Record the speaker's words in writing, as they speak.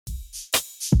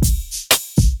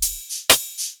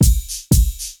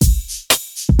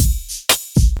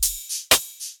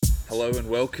Hello and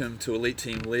welcome to Elite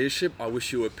Team Leadership. I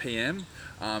wish you were PM.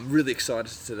 I'm really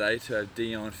excited today to have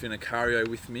Dion Finicario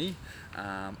with me,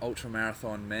 ultra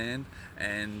marathon man,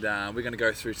 and we're going to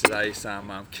go through today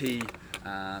some key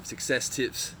success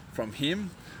tips from him,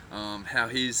 how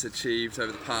he's achieved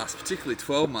over the past, particularly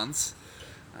 12 months,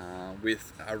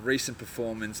 with a recent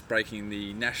performance breaking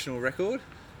the national record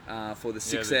for the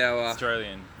 6 hour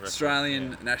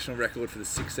Australian national record for the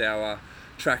 6 hour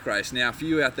track race. Now, for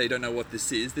you out there who don't know what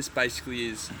this is, this basically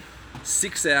is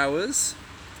 6 hours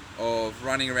of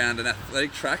running around an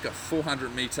athletic track, a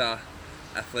 400 meter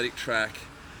athletic track,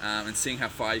 and seeing how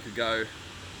far you could go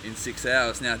in 6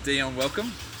 hours. Now, Dion,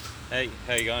 welcome. Hey,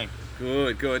 how you going?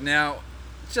 Good. Now,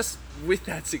 just with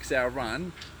that 6 hour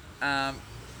run, how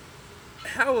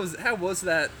was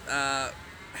that? How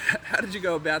did you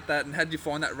go about that, and how did you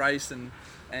find that race, and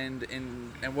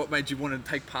what made you want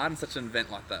to take part in such an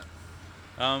event like that?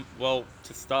 Well,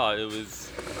 to start, it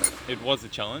was a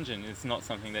challenge, and it's not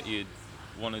something that you'd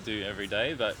want to do every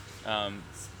day, but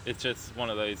it's just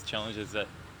one of those challenges that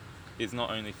is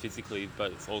not only physically,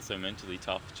 but it's also mentally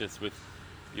tough, just with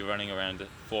you're running around a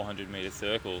 400 meter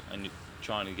circle and you're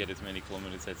trying to get as many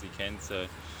kilometers as you can. So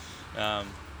I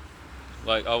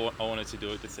wanted to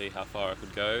do it to see how far I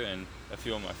could go, and a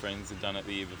few of my friends had done it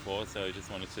the year before, so I just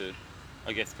wanted to,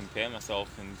 I guess, compare myself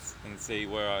and see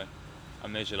where I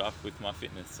measured up with my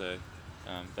fitness. So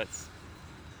that's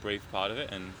a brief part of it,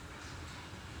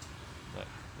 but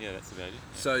yeah, that's about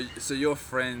it. So your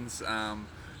friends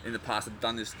in the past have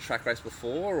done this track race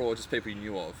before, or just people you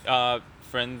knew of?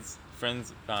 Friends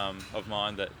of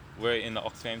mine that we're in the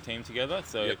Oxfam team together.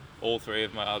 So Yep. all three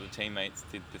of my other teammates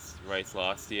did this race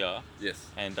last year. Yes.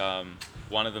 And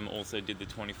one of them also did the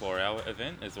 24-hour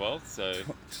event as well. So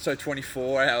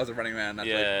 24 hours of running around that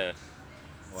week. Yeah.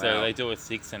 Wow. So they do a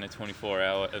 6 and a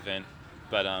 24-hour event,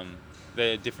 but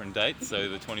they're different dates. So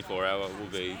the 24-hour will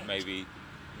be maybe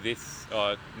this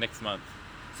next month.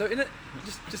 So in it,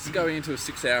 just going into a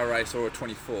 6 hour race or a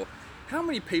 24, how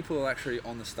many people are actually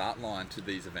on the start line to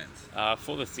these events?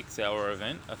 For the 6 hour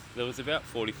event, there was about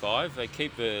 45. They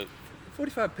keep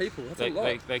 45 people. That's a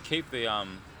lot. They keep the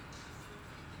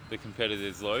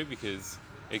competitors low because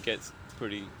it gets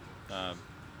pretty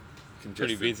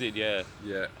busy, yeah.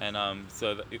 Yeah. And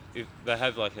so if they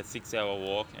have like a 6 hour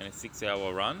walk and a 6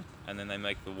 hour run, and then they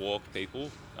make the walk people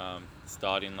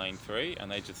start in lane 3, and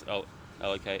they just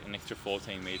allocate an extra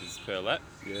 14 meters per lap.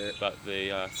 Yeah. But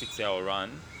the 6 hour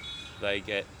run, they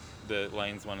get the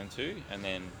lanes 1 and 2, and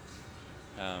then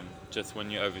just when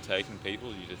you're overtaking people,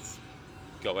 you just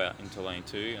go out into lane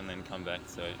 2 and then come back.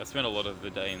 So I spent a lot of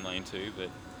the day in lane 2, but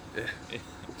Yeah.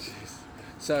 Jeez.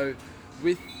 So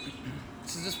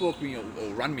just walk me or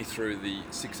run me through the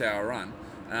 6 hour run.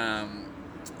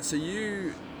 So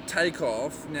you take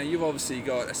off. Now you've obviously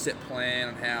got a set plan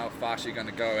on how fast you're going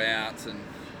to go out, and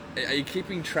are you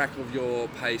keeping track of your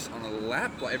pace on a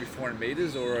lap, like every 400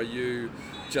 meters, or are you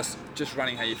just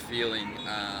running how you're feeling?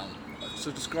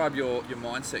 So describe your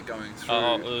mindset going through.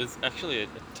 It was actually a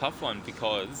tough one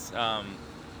because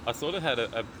I sort of had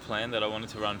a plan that I wanted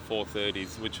to run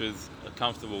 4:30s, which was a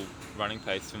comfortable running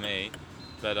pace for me,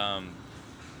 but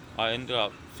I ended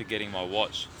up forgetting my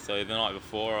watch. So the night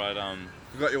before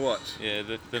You got your watch? Yeah,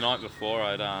 the night before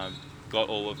I'd got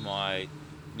all of my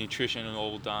nutrition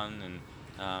all done,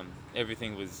 and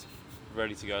everything was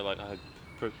ready to go. Like, I had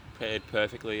prepared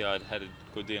perfectly. I'd had a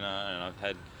good dinner, and I've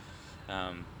had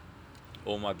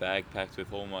all my bag packed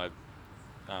with all my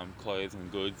clothes and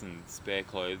goods and spare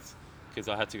clothes, because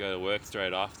I had to go to work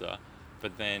straight after.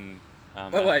 But then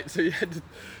Wait, so you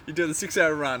do the 6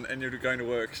 hour run and you're going to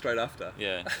work straight after?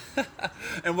 Yeah.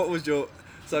 And what was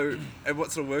and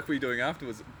what sort of work were you doing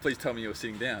afterwards? Please tell me you were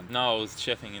sitting down. No, I was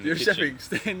chefing in the kitchen. kitchen. You're chefing,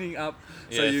 standing up.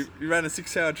 So Yes. you ran a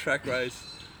 6 hour track race,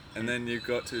 and then you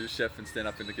got to chef and stand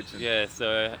up in the kitchen. Yeah,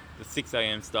 so the 6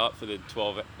 a.m. start for the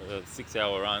 6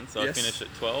 hour run. So Yes. I finished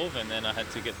at 12, and then I had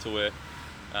to get to work.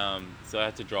 So I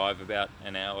had to drive about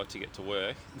an hour to get to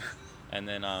work, and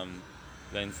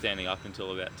then standing up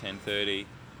until about 10:30,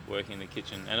 working in the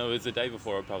kitchen. And it was the day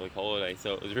before a public holiday,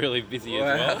 so it was really busy as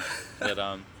well.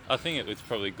 But I think it was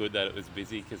probably good that it was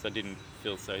busy, because I didn't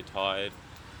feel so tired.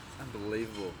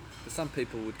 Unbelievable. But some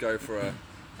people would go for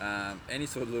any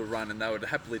sort of little run, and they would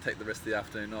happily take the rest of the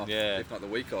afternoon off, Yeah. if not the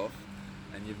week off,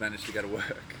 and you've managed to go to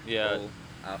work. Yeah. all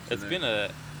afternoon. It's been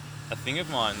a thing of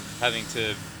mine, having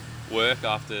to work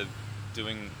after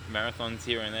doing marathons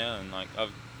here and there, and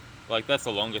that's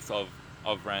the longest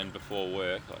I've ran before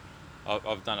work.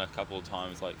 I've done a couple of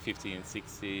times, like 50 and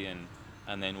 60,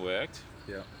 and then worked.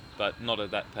 Yeah. But not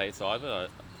at that pace either.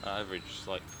 I averaged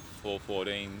like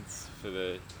 4:14s for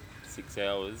the 6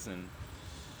 hours, and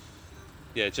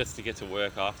yeah, just to get to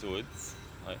work afterwards.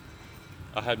 Like,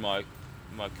 I had my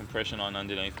compression on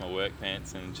underneath my work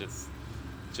pants, and just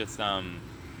just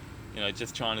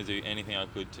trying to do anything I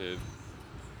could to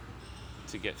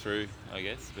get through, I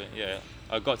guess. But yeah,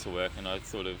 I got to work and I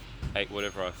sort of ate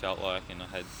whatever I felt like, and I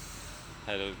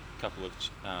had a couple of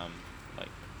like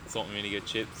salt and vinegar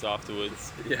chips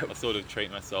afterwards. Yeah. I sort of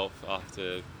treat myself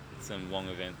after some long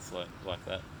events like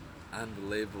that.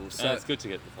 Unbelievable. And So it's good to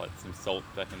get like some salt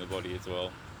back in the body as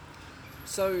well.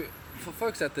 So, for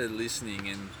folks out there listening,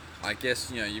 and I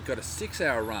guess you've got a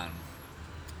 6-hour run,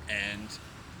 and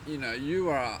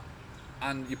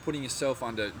you're putting yourself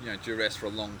under duress for a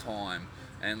long time,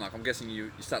 and like I'm guessing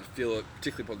you start to feel it,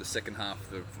 particularly probably the second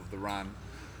half of the run.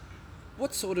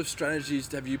 What sort of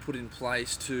strategies have you put in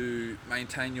place to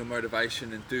maintain your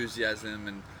motivation,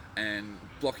 enthusiasm, and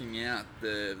blocking out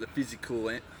the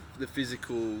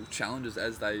physical challenges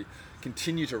as they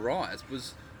continue to rise?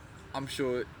 I'm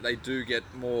sure they do get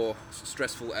more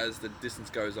stressful as the distance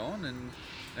goes on,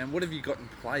 and what have you got in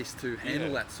place to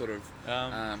handle that sort of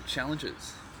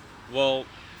challenges? Well,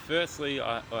 firstly,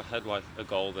 I had like a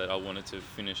goal that I wanted to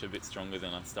finish a bit stronger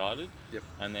than I started. Yep.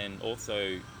 And then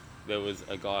also there was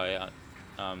a guy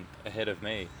ahead of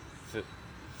me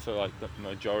for like the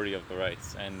majority of the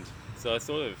race, and so I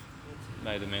sort of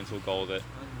made a mental goal that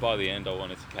by the end I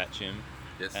wanted to catch him.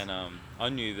 Yes. And I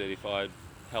knew that if I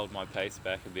held my pace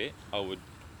back a bit, I would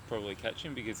probably catch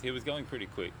him because he was going pretty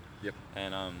quick. Yep.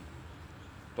 And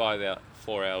by about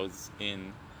 4 hours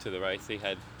into the race, he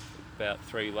had about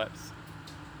 3 laps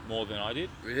more than I did.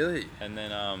 Really? And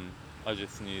then I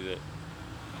just knew that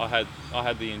I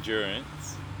had the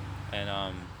endurance, and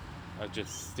I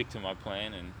just stick to my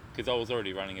plan, and because I was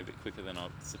already running a bit quicker than I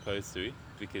was supposed to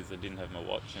because I didn't have my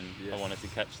watch, and Yes. I wanted to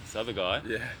catch this other guy.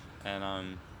 Yeah.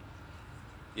 And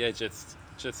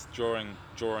just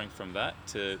drawing from that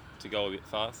to go a bit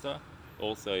faster.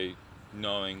 Also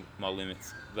knowing my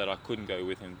limits that I couldn't go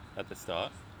with him at the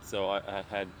start, so I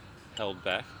had held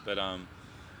back. But and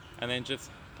then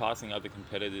just passing other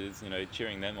competitors,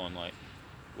 cheering them on. Like,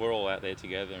 we're all out there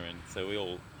together, and so we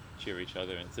all cheer each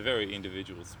other. And it's a very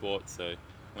individual sport, so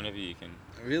whenever you can.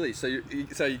 Really? So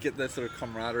you get that sort of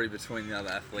camaraderie between the other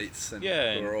athletes, and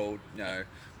Yeah, we're all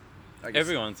I guess,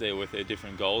 everyone's there with their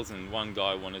different goals, and one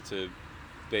guy wanted to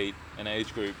beat an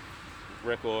age group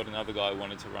record, another guy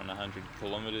wanted to run 100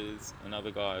 kilometers,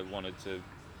 another guy wanted to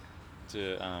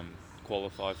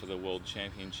qualify for the world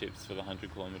championships for the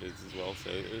 100 kilometers as well.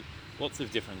 So lots of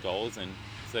different goals, and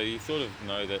so you sort of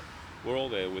know that we're all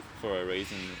there for a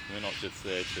reason. We're not just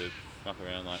there to muck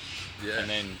around, like. Yeah. And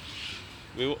then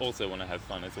we also want to have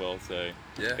fun as well, so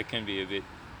Yeah. it can be a bit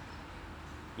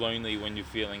lonely when you're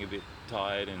feeling a bit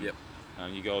tired, and Yep.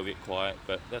 you go a bit quiet,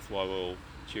 but that's why we'll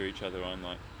cheer each other on,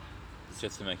 like,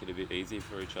 just to make it a bit easier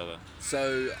for each other.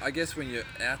 So I guess when you're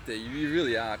out there, you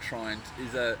really are trying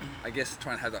to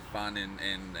have that fun,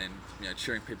 and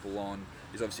cheering people on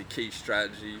is obviously key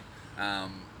strategy.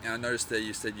 And I noticed that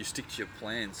you said you stick to your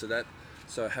plan,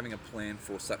 so having a plan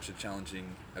for such a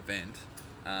challenging event,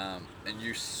 and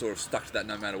you sort of stuck to that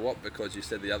no matter what, because you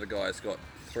said the other guy's got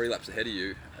 3 laps ahead of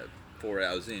you at 4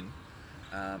 hours in,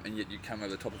 and yet you come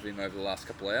over the top of him over the last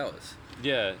couple of hours.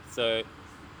 Yeah, so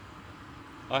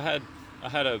I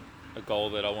had a goal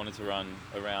that I wanted to run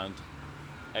around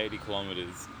 80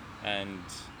 kilometers, and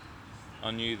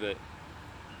I knew that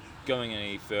going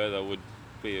any further would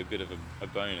be a bit of a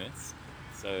bonus,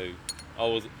 so I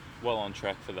was well on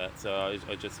track for that. So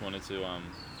I just wanted to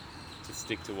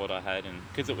stick to what I had, and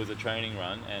because it was a training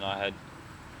run, and I had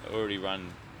already run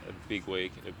a big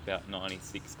week, about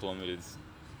 96 kilometers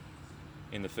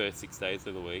in the first 6 days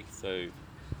of the week, so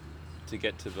to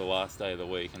get to the last day of the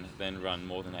week and then run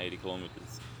more than 80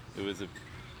 kilometers, it was a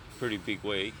pretty big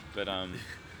week. But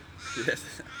Yes.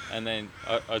 and then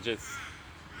I just,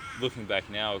 looking back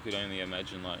now, I could only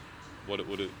imagine like what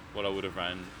I would have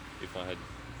run if I had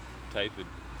tapered.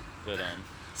 But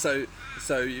So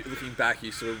looking back,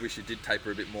 you sort of wish you did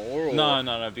taper a bit more, or?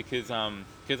 no, because I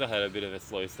had a bit of a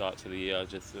slow start to the year,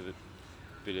 just a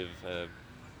bit of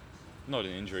not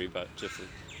an injury, but just a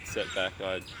setback.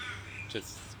 I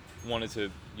just wanted to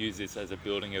use this as a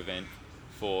building event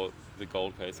for the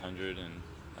Gold Coast 100,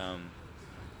 and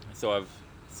so I've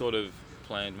sort of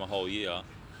planned my whole year,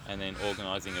 and then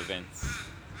organising events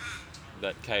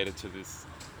that cater to this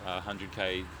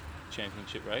 100k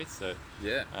championship race. So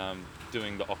Yeah.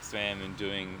 doing the Oxfam, and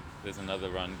there's another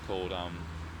run called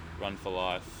Run for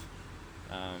Life,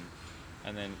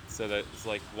 and then so that it's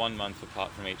like 1 month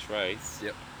apart from each race.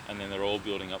 Yep. And then they're all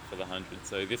building up for the 100.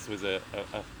 So this was the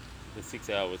 6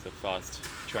 hour was a fast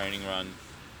training run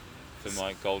for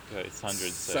my Gold Coast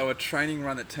 100. So a training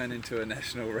run that turned into a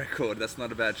national record. That's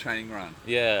not a bad training run.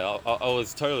 Yeah, I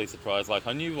was totally surprised. Like,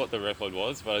 I knew what the record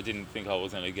was, but I didn't think I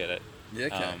was going to get it. Yeah,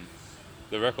 okay.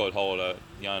 The record holder,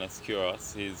 Yannis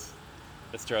Kouros, is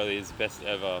Australia's best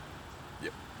ever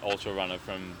Yep. ultra runner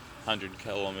from 100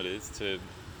 kilometres to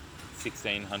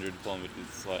 1,600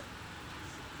 kilometres. Like,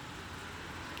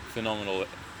 phenomenal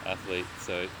athlete.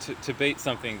 So to beat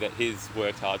something that he's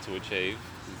worked hard to achieve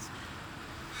is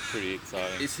pretty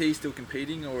exciting. Is he still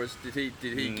competing, or did he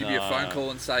give you a No. phone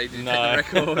call and say, did you No. take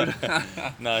the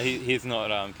record? No, he's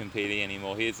not competing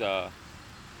anymore. He's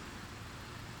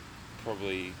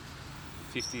probably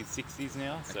 50s, 60s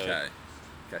now. So Okay.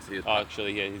 Okay, so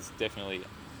actually, yeah, he's definitely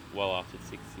well after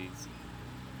 60s,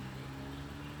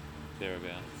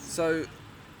 thereabouts. So,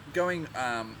 going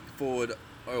forward,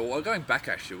 well, going back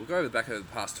actually, we'll go back over the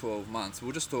past 12 months. We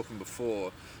were just talking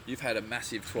before, you've had a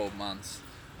massive 12 months.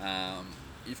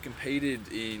 You've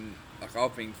competed in, like,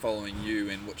 I've been following you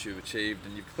and what you've achieved,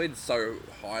 and you've competed so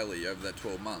highly over that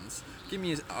 12 months. Give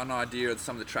me an idea of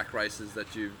some of the track races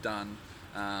that you've done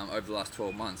over the last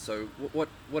 12 months. So,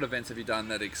 what events have you done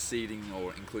that exceeding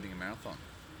or including a marathon?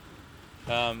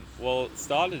 Well, it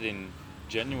started in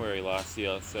January last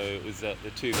year, so it was at the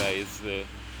 2 days, the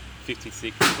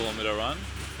 56 kilometre run,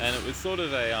 and it was sort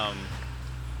of a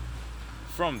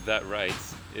from that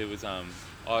race, it was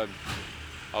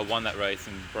I won that race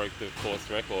and broke the course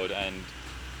record, and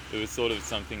it was sort of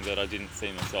something that I didn't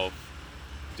see myself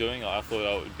doing. I thought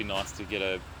it would be nice to get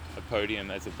a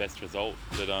podium as a best result,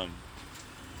 but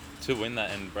to win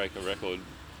that and break a record,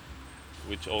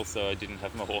 which also I didn't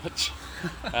have my watch.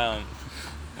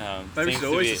 Maybe you should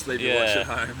always just leave your watch at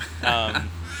home.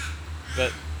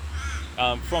 But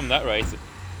from that race,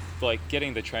 like,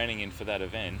 getting the training in for that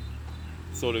event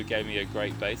sort of gave me a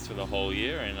great base for the whole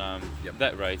year, and Yep.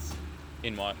 that race,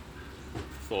 in my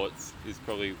thoughts, is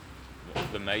probably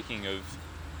the making of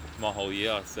my whole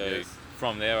year. So Yes.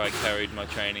 from there I carried my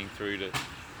training through to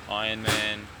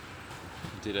Ironman,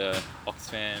 did a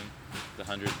Oxfam, the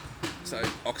 100. So,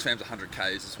 Oxfam's 100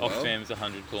 Ks as well. Oxfam's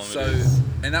 100 So, kilometres.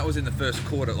 and that was in the first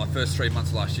quarter, like first 3 months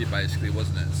of last year, basically,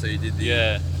 wasn't it? So you did the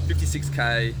Yeah.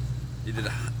 56K, you did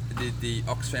the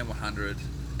Oxfam 100,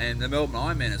 and the Melbourne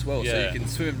Ironman as well. So Yeah. you can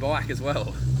swim and bike as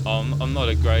well. I'm not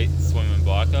a great swimmer and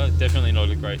biker, definitely not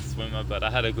a great swimmer, but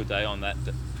I had a good day on that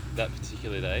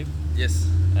particular day, Yes.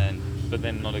 but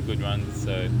then not a good run.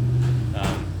 So,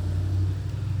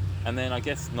 and then I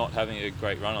guess not having a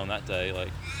great run on that day,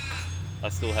 like, I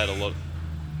still had a lot.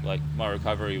 Like, my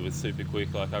recovery was super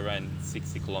quick. Like, I ran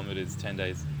 60 kilometers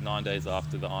 9 days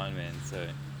after the Ironman. So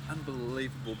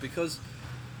Unbelievable, because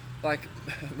like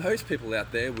most people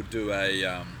out there would do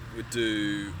a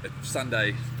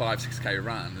Sunday 5-6K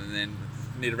run and then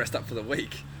need to rest up for the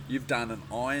week. You've done an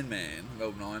Ironman,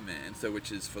 Melbourne Ironman, so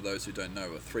which is, for those who don't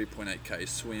know, a 3.8K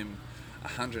swim,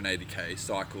 180K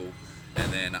cycle,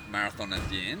 and then a marathon at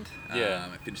the end.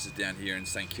 Yeah. It finishes down here in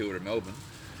St Kilda, Melbourne.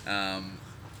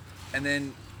 And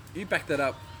then you backed that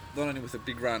up not only with a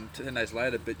big run 10 days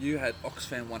later, but you had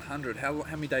Oxfam 100. How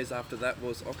many days after that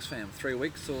was Oxfam? 3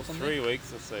 weeks or something? 3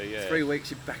 weeks or so, yeah. 3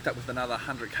 weeks you backed up with another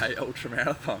 100K ultra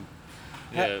marathon.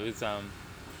 Yeah, it was.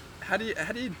 How do you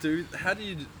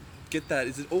get that?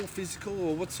 Is it all physical,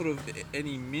 or what sort of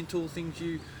any mental things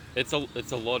you? It's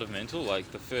a lot of mental. Like,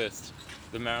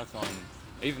 the marathon,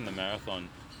 even the marathon,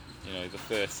 you know, the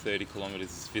first 30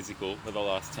 kilometers is physical, but the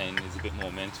last 10 is a bit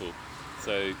more mental.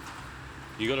 So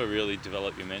you got to really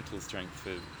develop your mental strength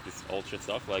for this ultra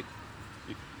stuff. Like,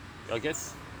 I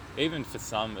guess even for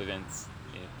some events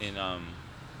in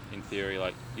theory,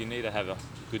 like, you need to have a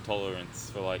good tolerance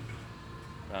for, like,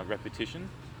 repetition.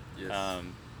 Yes.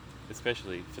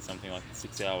 Especially for something like a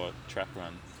 6-hour track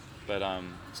run. But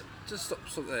Just stop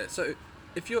there. So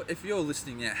if you're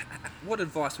listening now, what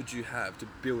advice would you have to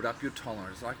build up your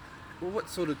tolerance? Like, well, what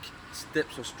sort of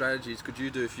steps or strategies could you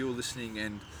do if you're listening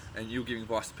and you're giving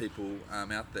advice to people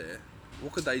out there?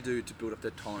 What could they do to build up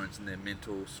their tolerance and their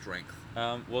mental strength?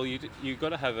 well, you got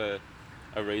to have a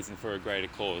reason for a greater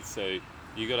cause. So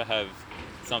you got to have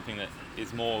something that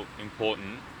is more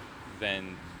important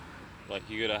than, like,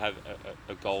 you got to have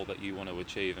a goal that you want to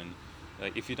achieve. And,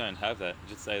 like, if you don't have that,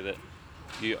 just say that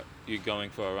you're going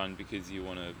for a run because you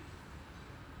want to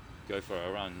go for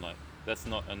a run. Like, that's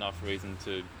not enough reason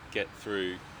to get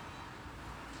through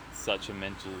such a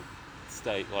mental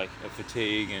state, like a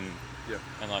fatigue, and Yeah.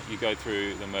 and like, you go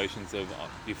through the motions of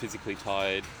you're physically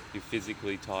tired,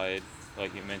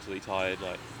 like, you're mentally tired.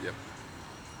 Like, Yep.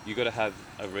 you got to have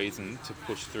a reason to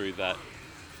push through that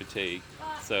fatigue.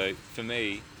 So for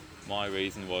me, my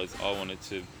reason was I wanted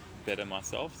to better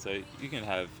myself. So you can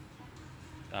have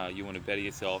you want to better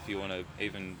yourself, you want to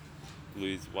even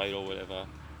lose weight or whatever,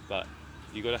 but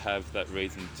you got to have that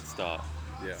reason to start.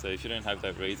 Yeah. So if you don't have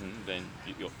that reason, then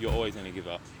you're always going to give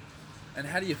up. And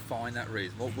how do you find that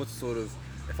reason? What sort of,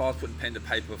 if I was putting pen to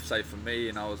paper, say for me,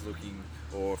 and I was looking,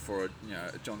 or for a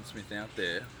John Smith out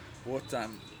there,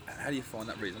 how do you find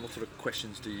that reason? What sort of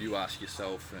questions do you ask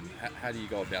yourself, and how do you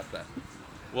go about that?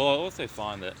 Well, I also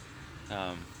find that,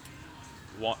 I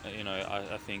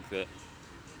think that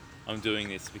I'm doing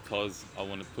this because I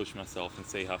want to push myself and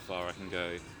see how far I can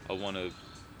go. I want to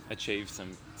achieve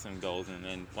some goals, and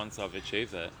then once I've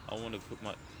achieved that, I want to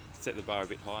set the bar a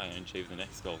bit higher and achieve the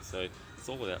next goal. So it's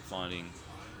all about finding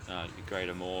your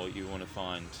greater more. You want to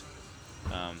find.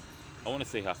 I want to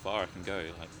see how far I can go.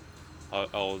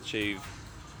 Like I've achieved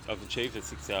a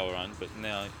 6-hour run, but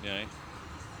now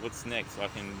what's next? I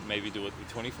can maybe do a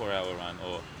 24-hour run,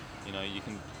 or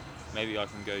maybe I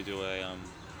can go do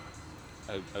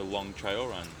a long trail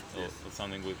run, or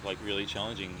something with like really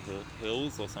challenging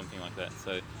hills or something like that.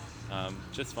 So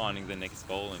just finding the next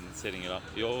goal and setting it up.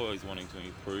 You're always wanting to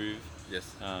improve.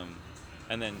 Yes.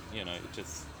 And then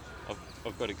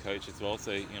I've got a coach as well,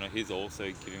 so he's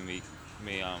also giving me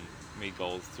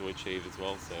goals to achieve as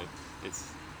well. So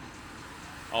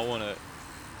I want to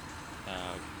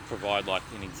provide like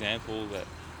an example that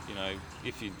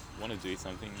if you want to do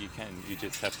something, you can. You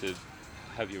just have to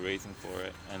have your reason for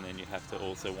it, and then you have to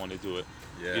also want to do it.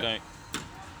 Yeah. You don't,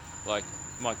 like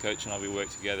my coach and I, we work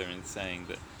together in saying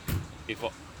that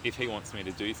if he wants me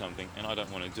to do something and I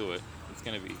don't want to do it, it's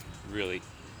going to be really,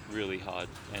 really hard,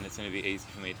 and it's going to be easy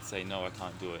for me to say no, I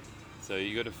can't do it. So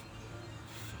you got to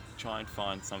try and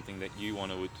find something that you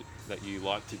that you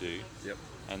like to do. Yep.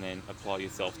 And then apply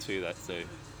yourself to that. So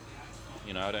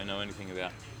I don't know anything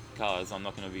about cars. I'm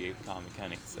not going to be a car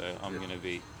mechanic, so I'm going to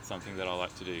be something that I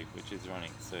like to do, which is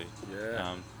running. So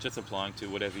just applying to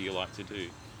whatever you like to do,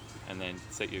 and then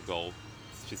set your goal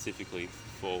specifically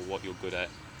for what you're good at.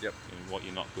 Yep. And what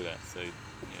you're not good at. So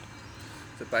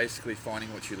So basically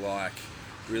finding what you like,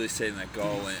 really setting that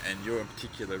goal, and you're in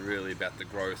particular really about the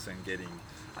growth and getting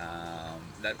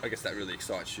that. I guess that really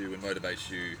excites you and motivates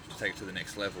you to take it to the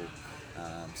next level.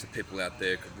 So people out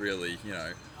there could really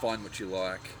find what you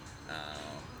like,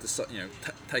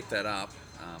 take that up,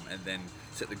 and then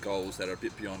set the goals that are a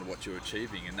bit beyond what you're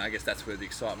achieving. And I guess that's where the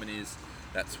excitement is.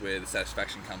 That's where the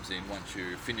satisfaction comes in once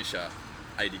you finish a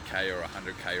 80k or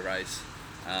 100k race.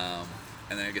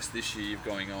 And then I guess this year you're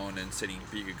going on and setting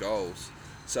bigger goals.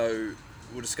 So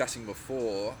we were discussing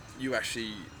before, you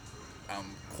actually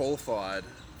qualified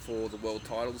for the world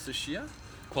titles this year.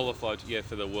 Qualified,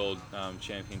 for the World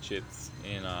Championships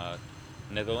in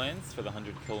Netherlands for the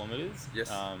 100 kilometers.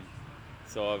 Yes.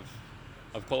 So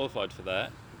I've qualified for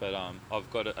that, but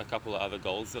I've got a couple of other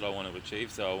goals that I want to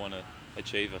achieve. So I want to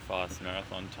achieve a fast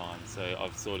marathon time. So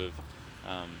I've sort of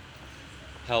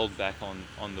held back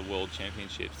on the World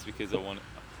Championships because I want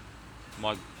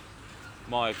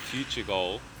my future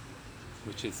goal,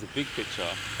 which is the big picture.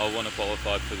 I want to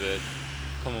qualify for the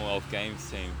Commonwealth Games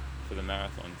team for the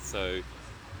marathon. So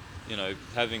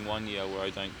having 1 year where I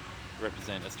don't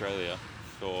represent Australia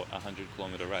for a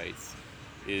 100-kilometer race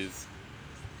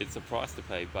it's a price to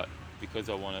pay, but because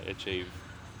I want to achieve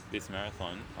this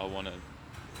marathon, I want to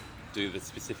do the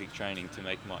specific training to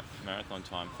make my marathon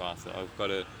time faster. I've got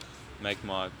to make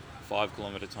my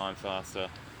 5-kilometer time faster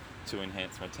to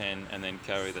enhance my 10, and then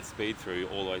carry the speed through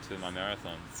all the way to my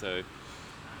marathon. So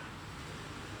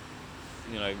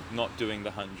not doing the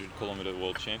 100-kilometer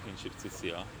World Championships this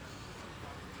year,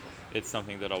 it's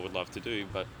something that I would love to do,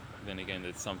 but then again,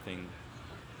 it's something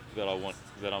that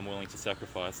I'm willing to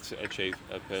sacrifice to achieve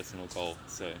a personal goal.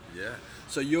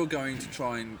 So you're going to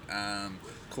try and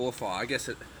qualify. I guess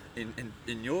in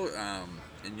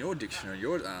your dictionary,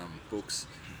 your books,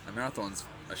 a marathon's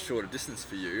a shorter distance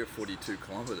for you, 42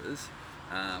 kilometres,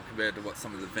 compared to what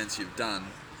some of the events you've done.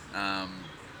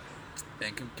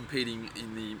 And competing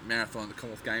in the marathon at the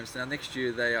Commonwealth Games. Now next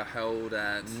year they are held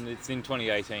at... It's in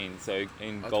 2018, so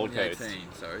in Gold Coast.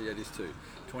 2018, sorry, it is too.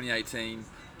 2018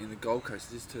 in the Gold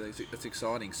Coast, it is too. That's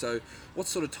exciting. So what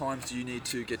sort of times do you need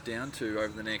to get down to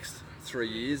over the next 3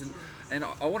 years? And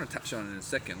I want to touch on it in a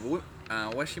second. Well,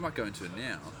 actually you might go into it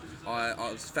now.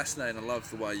 I was fascinated. I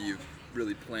love the way you've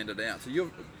really planned it out. So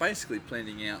you're basically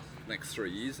planning out the next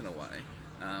 3 years in a way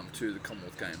to the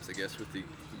Commonwealth Games, I guess, with the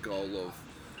goal of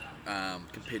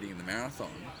competing in the marathon.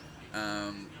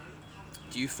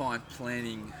 Do you find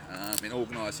planning and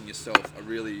organising yourself a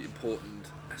really important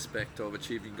aspect of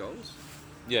achieving goals?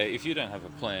 Yeah, if you don't have a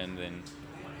plan,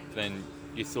 then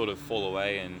you sort of fall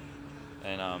away, and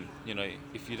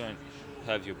if you don't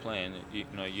have your plan,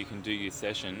 you can do your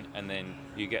session, and then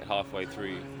you get halfway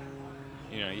through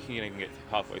you can even get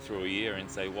halfway through a year and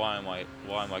say, why am I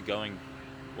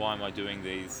doing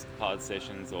these hard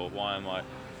sessions, or why am I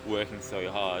working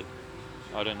so hard?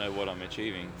 I don't know what I'm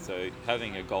achieving. So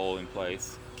having a goal in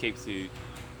place keeps you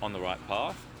on the right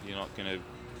path. You're not going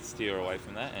to steer away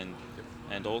from that,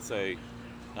 and also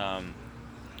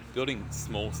building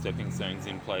small stepping stones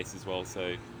in place as well,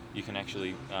 so you can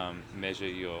actually measure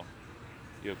your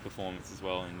performance as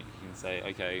well, and you can say,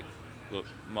 okay, look,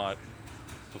 my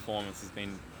performance has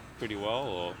been pretty well,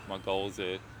 or my goals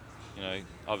are,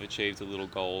 I've achieved a little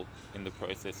goal in the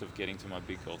process of getting to my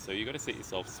big goal. So you've got to set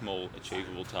yourself small,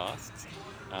 achievable tasks.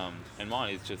 And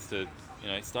mine is just to,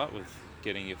 start with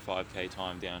getting your 5K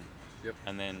time down. Yep.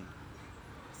 And then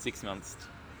 6 months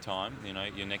time,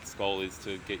 your next goal is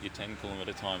to get your 10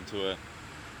 kilometer time to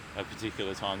a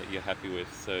particular time that you're happy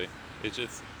with. So it's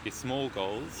just your small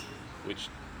goals, which,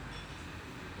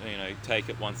 take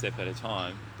it one step at a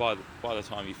time. By the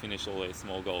time you finish all those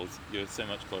small goals, you're so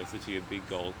much closer to your big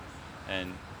goal.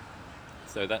 And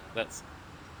so that's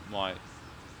my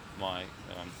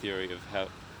theory of how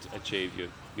to achieve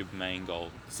your main goal.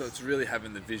 So it's really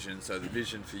having the vision. So the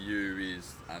vision for you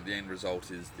is the end result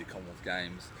is the Commonwealth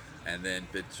Games,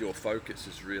 but your focus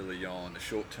is really on the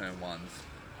short-term ones.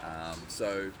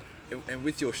 And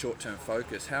with your short-term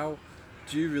focus, how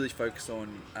do you really focus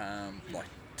on like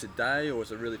today, or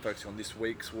is it really focusing on this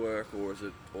week's work, or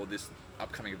this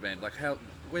upcoming event? Like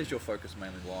where's your focus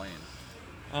mainly lie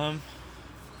in?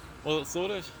 Well, it sort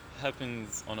of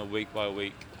happens on a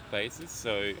week-by-week basis.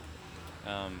 So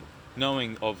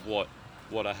knowing of what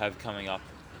I have coming up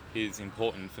is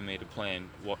important for me to plan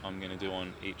what I'm going to do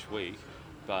on each week.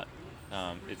 But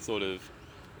it's sort of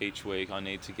each week I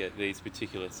need to get these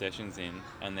particular sessions in,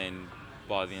 and then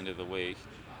by the end of the week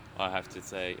I have to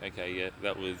say, okay, yeah,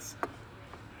 that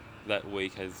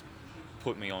week has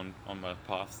put me on my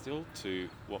path still to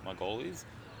what my goal is,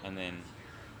 and then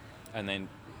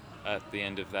at the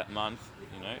end of that month,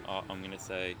 I'm going to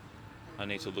say I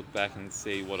need to look back and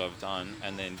see what I've done,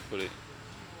 and then put it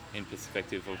in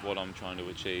perspective of what I'm trying to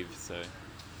achieve.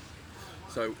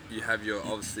 So you have you're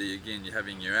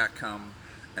having your outcome,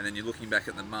 and then you're looking back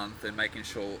at the month and making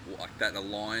sure like that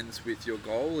aligns with your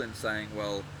goal, and saying,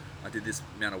 well, I did this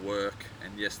amount of work,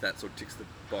 and yes, that sort of ticks the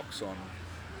box on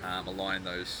aligning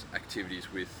those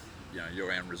activities with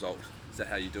your end result. Is that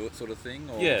how you do it, sort of thing?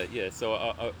 Or? Yeah. So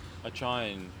I try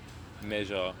and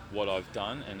measure what I've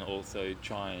done, and also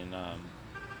try and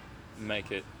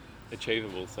make it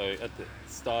achievable. So at the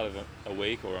start of a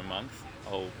week or a month,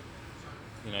 I'll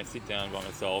sit down by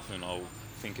myself and I'll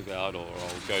think about, or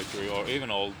I'll go through, or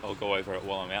even I'll go over it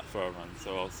while I'm out for a run.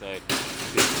 So I'll say,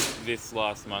 this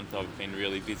last month I've been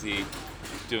really busy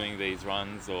doing these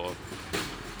runs,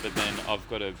 but then I've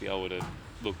got to be able to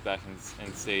look back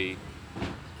and see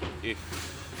if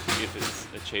it's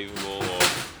achievable, or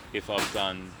if I've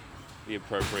done the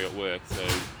appropriate work. So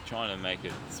trying to make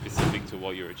it specific to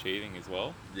what you're achieving as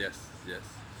well. Yes.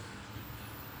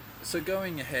 So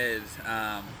going ahead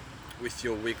with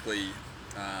your weekly,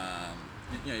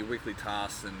 your weekly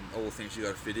tasks and all the things you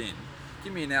got to fit in,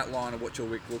 give me an outline of what your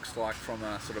week looks like from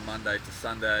a sort of Monday to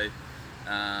Sunday,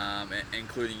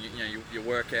 including your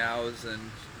work hours,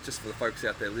 and just for the folks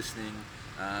out there listening,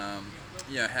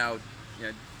 how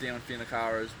Dion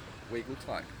Finocchiaro's week looks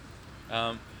like.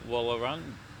 Well, I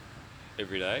run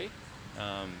every day,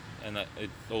 and it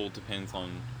all depends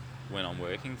on when I'm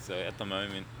working. So at the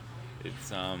moment,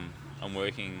 it's I'm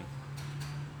working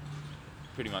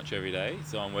pretty much every day.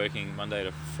 So I'm working Monday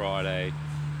to Friday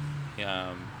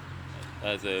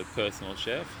as a personal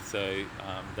chef. So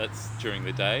that's during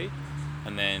the day,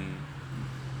 and then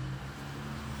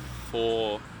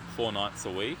four nights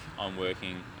a week I'm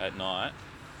working at night,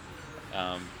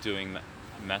 doing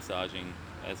massaging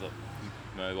as a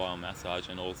mobile massage,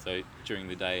 and also during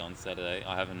the day on Saturday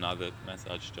I have another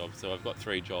massage job. So I've got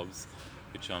 3 jobs,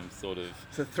 which I'm sort of...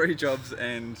 So 3 jobs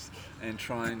and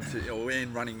trying to, or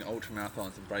in running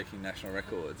ultramarathons and breaking national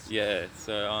records. Yeah,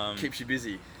 so... keeps you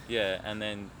busy. Yeah, and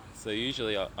then, so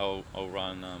usually I'll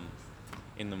run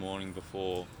in the morning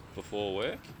before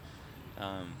work,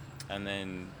 and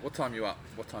then... What time are you up?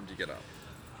 What time do you get up?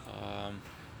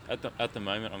 At the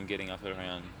moment I'm getting up at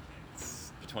around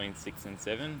between 6 and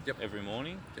 7 every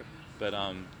morning. Yep. But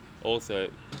also,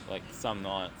 like, some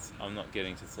nights I'm not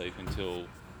getting to sleep until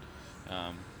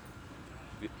I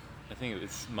think it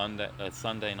was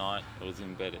Sunday night. I was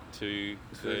in bed at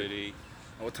 2:30.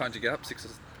 What time did you get up? 6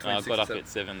 or I got up at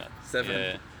 7. 7.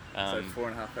 Yeah. So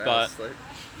 4.5 hours sleep.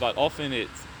 But often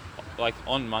it's like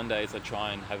on Mondays I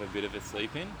try and have a bit of a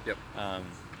sleep in. Yep.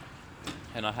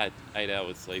 And I had 8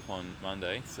 hours sleep on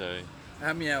Monday, so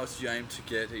How many hours do you aim to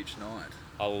get each night?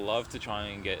 I love to try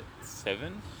and get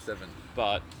 7, 7.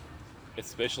 but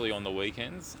especially on the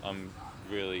weekends, I'm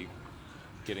really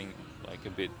getting like a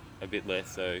bit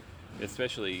less. So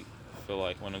especially for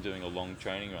like when I'm doing a long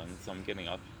training run, so I'm getting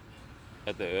up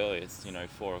at the earliest,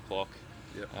 4 o'clock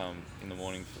Yep. in the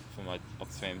morning for my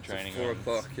Oxfam training So 4 runs.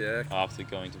 o'clock, yeah. After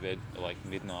going to bed at like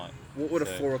midnight. What would a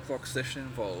So- 4 o'clock session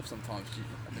involve? Sometimes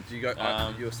do you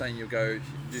go? You were saying you'll go.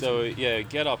 So yeah,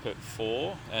 get up at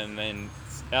 4 and then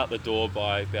out the door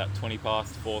by about 20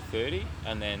 past 4:30,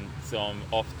 and then so I'm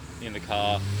off in the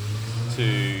car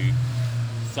to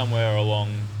somewhere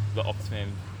along the Oxfam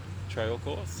trail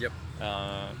course. Yep.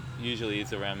 Usually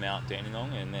it's around Mount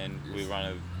Dandenong, and then we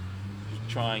Yes.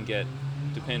 try and get,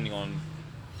 depending on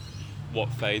what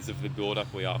phase of the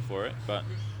build-up we are for it, but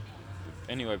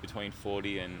anywhere between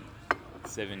 40 and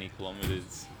 70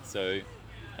 kilometres. So,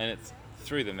 and it's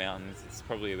through the mountains. It's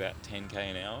probably about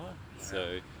 10k an hour.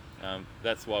 So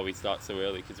that's why we start so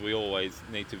early, because we always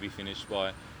need to be finished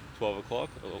by 12 o'clock.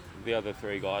 The other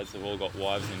 3 guys have all got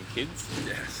wives and kids.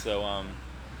 Yes. So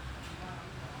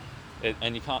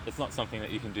and you can't. It's not something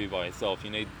that you can do by yourself. You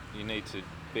need to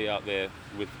be out there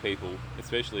with people,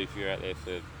 especially if you're out there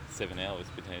for 7 hours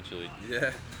potentially.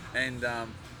 Yeah. And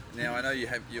now I know you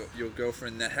have your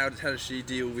girlfriend. Now, how does she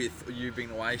deal with you being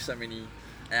away so many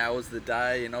hours of the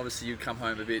day? And obviously you come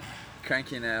home a bit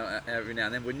cranky now every now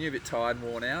and then. Wouldn't you a bit tired, and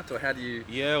worn out, or how do you?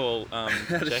 Yeah, well,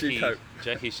 How does she cope?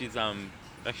 Jackie, she's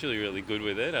actually really good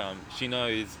with it. She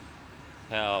knows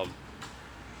how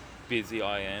busy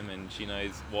I am, and she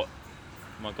knows what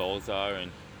my goals are,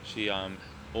 and she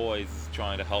always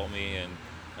trying to help me. And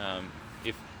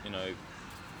if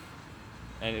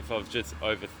and if I've just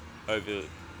over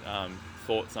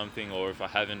thought something, or if I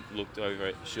haven't looked over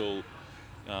it, she'll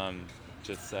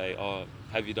just say, "Oh,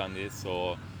 have you done this?"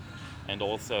 And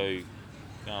also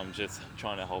just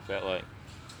trying to help out. Like,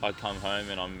 I come home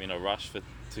and I'm in a rush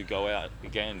to go out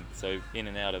again, so in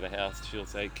and out of the house, she'll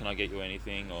say, "Can I get you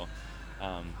anything?" Or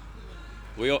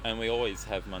we always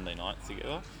have Monday nights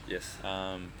together. Yes.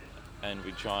 And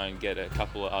we try and get a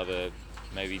couple of other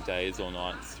maybe days or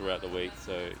nights throughout the week.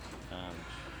 So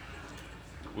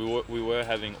we were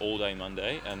having all day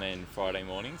Monday and then Friday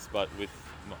mornings, but with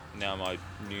now my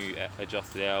new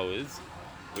adjusted hours,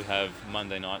 we have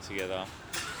Monday night together,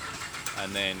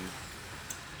 and then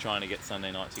trying to get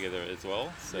Sunday night together as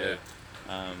well. So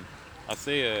I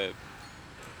see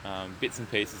bits and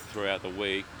pieces throughout the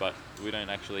week, but we don't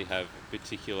actually have a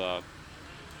particular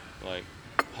like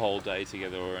whole day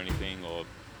together or anything, or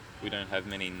we don't have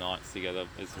many nights together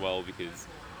as well, because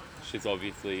she's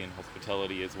obviously in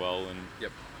hospitality as well, and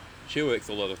Yep. she works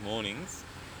a lot of mornings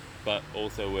but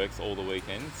also works all the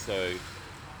weekends. So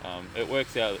it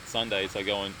works out that Sundays I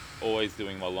go on always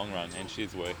doing my long run, and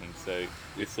she's working, so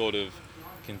we sort of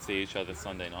can see each other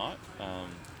Sunday night.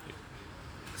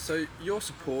 So your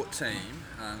support team,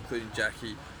 including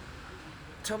Jackie,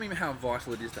 tell me how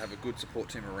vital it is to have a good support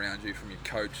team around you, from your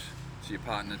coach to your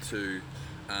partner to,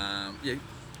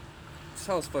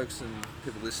 tell us folks and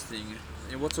people listening,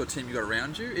 what sort of team you got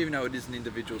around you, even though it is an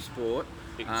individual sport,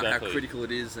 how Exactly. critical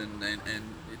it is, and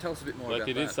you tell us a bit more Like, about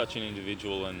it that. is such an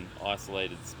individual and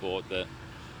isolated sport that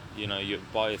you're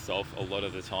by yourself a lot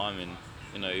of the time,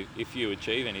 and if you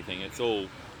achieve anything, it's all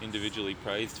individually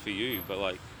praised for you. But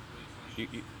like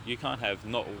you can't have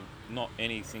not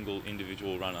any single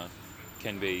individual runner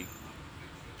can be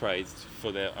praised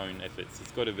for their own efforts.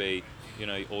 It's got to be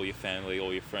all your family,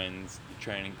 all your friends, your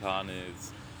training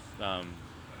partners,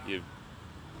 your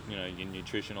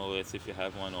nutritionalist if you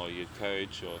have one, or your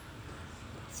coach, or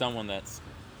someone that's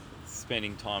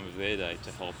spending time of their day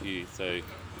to help you. So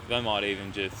they might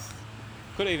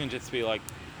could even just be like,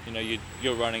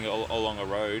 you're running along a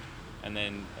road, and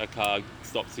then a car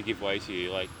stops to give way to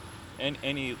you. Like,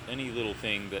 any little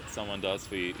thing that someone does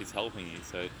for you is helping you.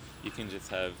 So you can just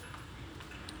have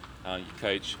your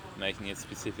coach making a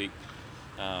specific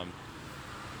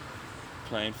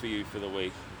plan for you for the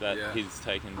week, that he's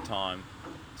taken time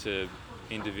to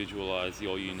individualize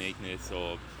your uniqueness.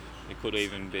 Or it could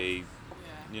even be,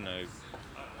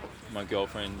 my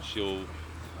girlfriend, she'll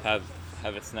have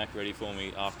a snack ready for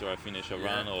me after I finish a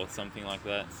run or something like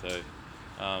that. So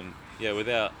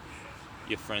without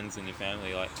your friends and your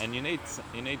family, and you need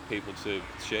people to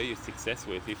share your success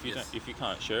with. If you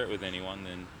can't share it with anyone,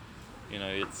 then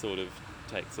it sort of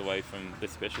takes away from the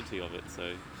specialty of it.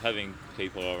 So having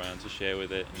people around to share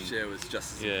with it, and Share was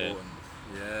just as important.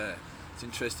 Yeah, it's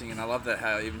interesting, and I love that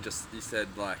how even just you said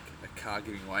like a car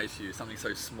giving way to you, something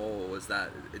so small as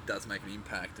that, it does make an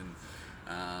impact, and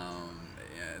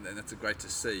and that's great to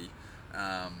see.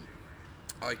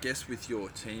 I guess with your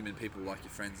team and people like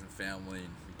your friends and family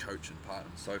and coach and partner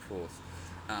and so forth,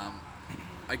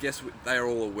 I guess they are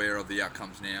all aware of the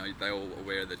outcomes now. They're all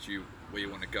aware that where you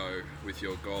want to go with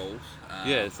your goals.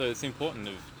 Yeah, so it's important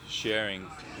of sharing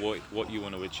what you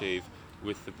want to achieve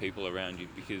with the people around you,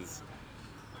 because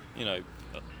you know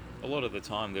a lot of the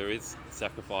time there is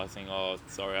sacrificing. Oh,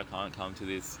 sorry, I can't come to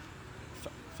this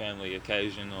family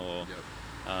occasion,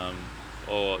 Yep.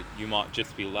 or you might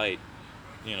just be late.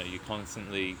 You're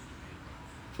constantly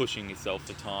pushing yourself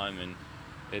for time, and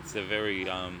it's a very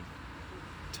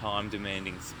time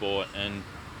demanding sport, and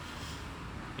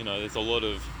there's a lot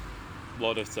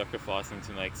of sacrificing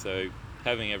to make. So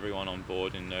having everyone on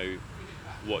board and know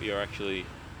what you're actually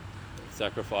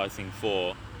sacrificing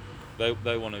for,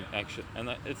 they want to actually,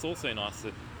 and it's also nice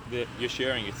that you're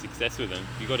sharing your success with them.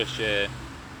 You got to share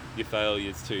your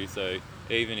failures too. So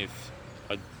even if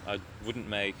I wouldn't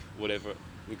make whatever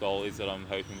the goal is that I'm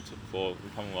hoping for the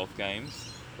Commonwealth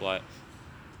Games, like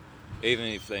even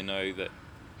if they know that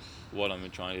what I'm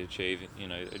trying to achieve,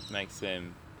 it makes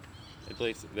them, at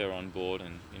least they're on board,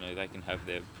 and they can have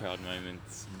their proud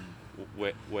moments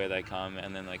where they come,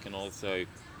 and then they can also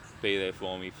be there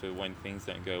for me for when things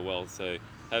don't go well. So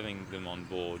having them on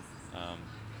board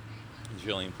is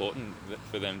really important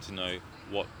for them to know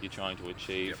what you're trying to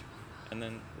achieve. Yep. And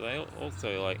then they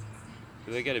also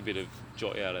they get a bit of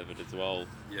joy out of it as well.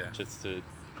 Yeah. Just to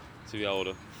be able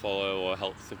to follow or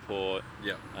help support.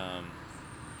 Yeah.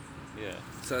 Yeah.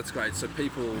 So that's great. So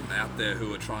people out there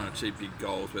who are trying to achieve big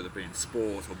goals, whether it be in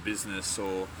sport or business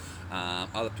or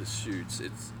other pursuits,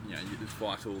 it's it's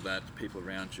vital that people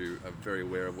around you are very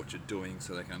aware of what you're doing,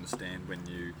 so they can understand when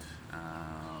you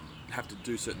have to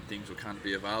do certain things or can't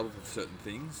be available for certain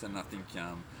things. And I think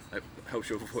that helps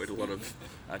you avoid a lot of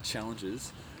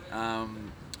challenges.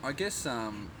 I guess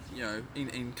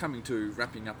in coming to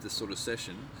wrapping up this sort of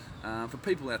session, for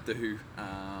people out there who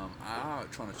are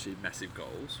trying to achieve massive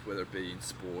goals, whether it be in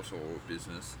sport or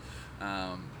business,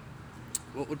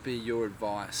 what would be your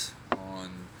advice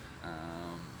on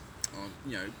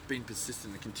being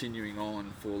persistent and continuing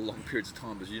on for long periods of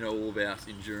time? Because all about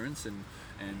endurance, and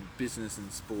business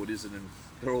and sport isn't, and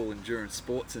they're all endurance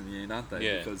sports in the end, aren't they?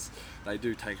 Yeah. Because they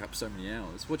do take up so many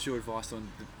hours. What's your advice on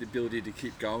the ability to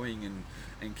keep going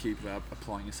and keep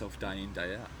applying yourself day in,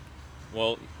 day out?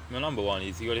 Well, my number one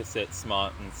is you got to set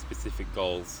smart and specific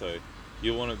goals. So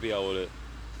you want to be able to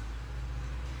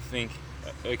think,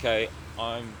 okay,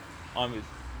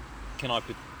 can I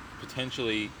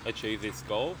potentially achieve this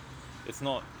goal? It's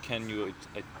not can you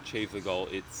achieve the goal,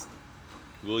 it's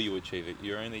will you achieve it.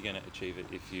 You're only going to achieve it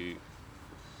if you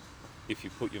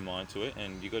put your mind to it,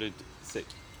 and you got to set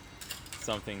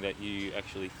something that you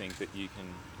actually think that you can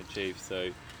achieve. So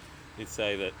you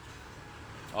say that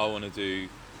I want to do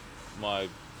my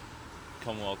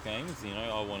Commonwealth Games,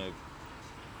 I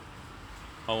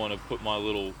want to put my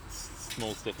little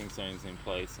small stepping stones in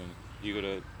place, and you got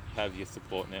to have your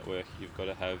support network, you've got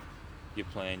to have your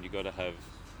plan, you've got to have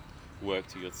work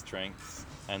to your strengths,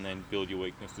 and then build your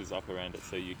weaknesses up around it,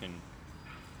 so you can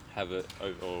have a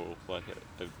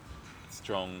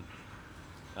strong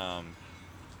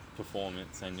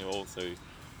performance. And you also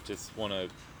just want to,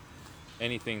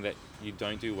 anything that you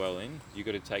don't do well in, you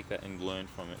got to take that and learn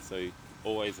from it. So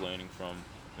always learning from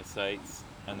mistakes,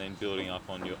 and then building up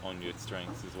on your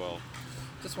strengths as well.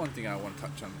 Just one thing I want to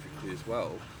touch on quickly as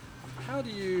well. How do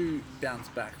you bounce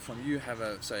back from, you have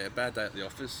a bad day at the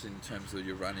office in terms of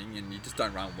your running, and you just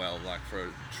don't run well, like for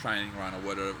a training run or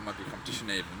whatever, it might be a competition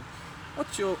even.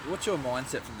 What's your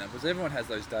mindset from that? Because everyone has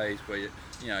those days where you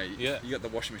got the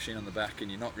washing machine on the back and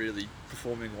you're not really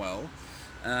performing well.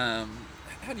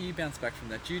 How do you bounce back from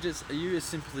that? Are you as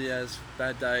simply as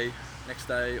bad day, next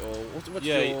day, or what's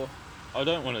your... I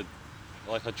don't want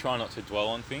to, I try not to dwell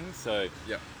on things. So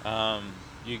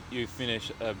you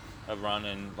finish a run,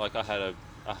 and I had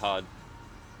a hard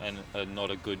and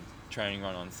not a good training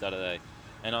run on Saturday,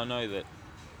 and I know that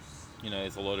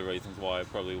there's a lot of reasons why it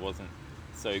probably wasn't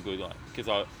so good,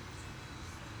 because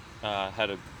I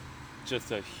had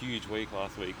just a huge week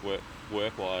last week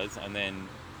work wise, and then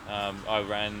I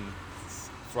ran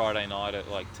Friday night at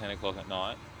 10 o'clock at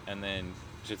night, and then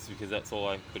just because that's all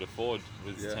I could afford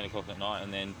was 10 o'clock at night,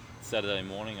 and then Saturday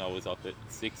morning I was up at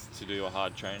 6 to do a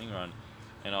hard training run,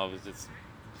 and I was just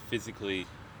physically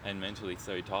and mentally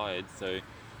so tired. So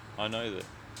I know that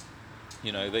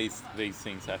these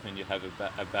things happen. You have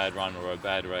a bad run or a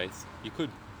bad race, you could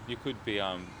be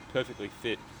perfectly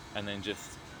fit and then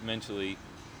just mentally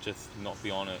just not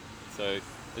be on it. So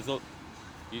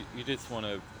you just want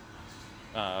to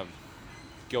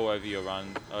go over your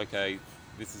run. Okay,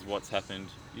 this is what's happened.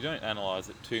 You don't analyze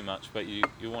it too much, but you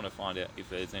want to find out if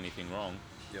there's anything wrong.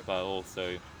 Yep. but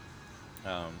also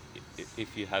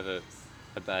if you have a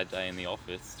bad day in the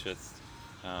office,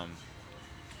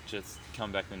 just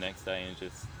come back the next day and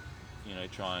just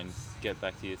try and get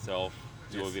back to yourself,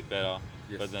 do Yes. a bit better,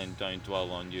 Yes. but then don't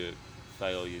dwell on your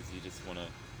failures. You just want to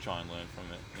try and learn from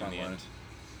it Try in and the learn. end.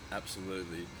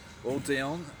 Absolutely. Well,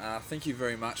 Dion, thank you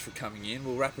very much for coming in.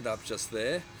 We'll wrap it up just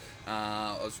there.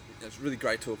 It was really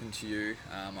great talking to you.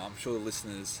 I'm sure the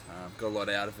listeners got a lot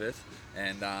out of it,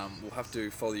 and we'll have to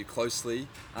follow you closely.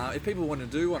 If people want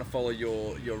to follow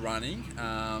your running,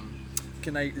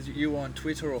 can they? Is you on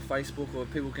Twitter or Facebook, or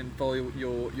people can follow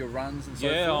your runs and so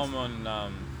Yeah, forth? I'm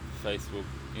on Facebook,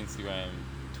 Instagram,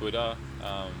 Twitter.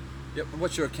 Yep. And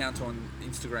what's your account on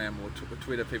Instagram or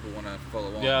Twitter? People want to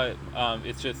follow on. Yeah,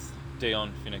 it's just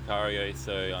Dion Finicario,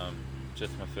 so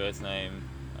just my first name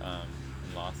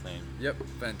and last name. Yep,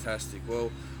 fantastic. Well,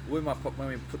 when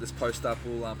we put this post up,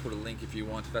 we'll put a link if you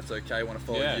want, if that's okay. Want to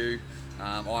follow Yeah. you?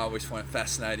 I always find it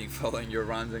fascinating following your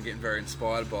runs and getting very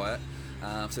inspired by it.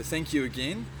 So thank you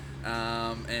again,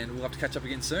 and we'll have to catch up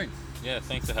again soon. Yeah,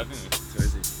 thanks for having me. Too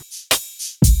easy.